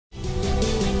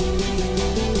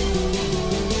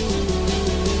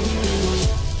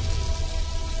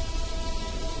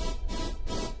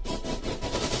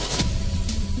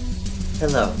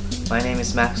Hello, my name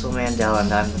is Maxwell Mandell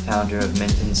and I'm the founder of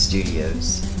Minpin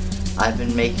Studios. I've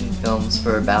been making films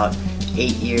for about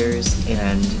 8 years,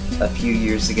 and a few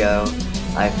years ago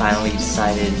I finally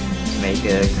decided to make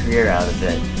a career out of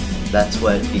it. That's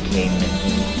what became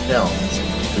Minpin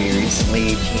Films. We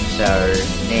recently changed our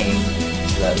name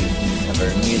so that we can cover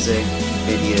music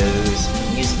videos,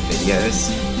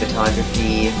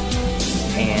 photography,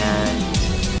 and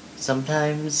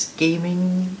sometimes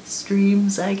gaming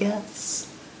streams, I guess.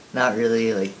 Not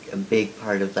really like a big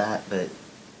part of that, but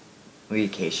we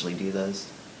occasionally do those.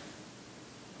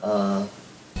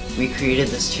 We created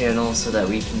this channel so that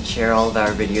we can share all of our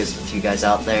videos with you guys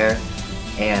out there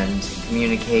and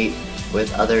communicate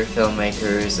with other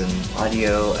filmmakers and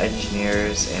audio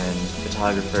engineers and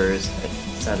photographers,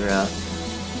 etc.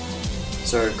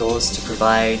 So our goal is to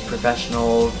provide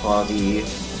professional quality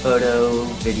photo,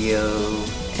 video,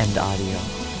 and audio.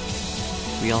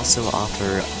 We also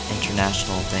offer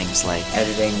international things like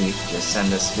editing. You can just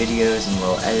send us videos and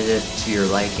we'll edit it to your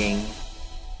liking.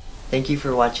 Thank you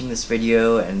for watching this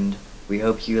video, and we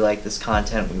hope you like this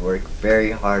content. We work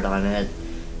very hard on it,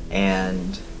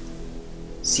 and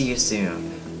see you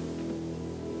soon.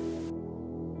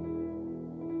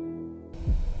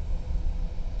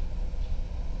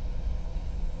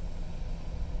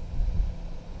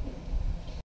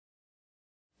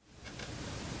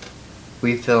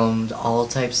 We filmed all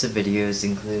types of videos,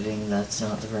 including, that's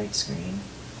not the right screen.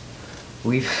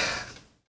 We've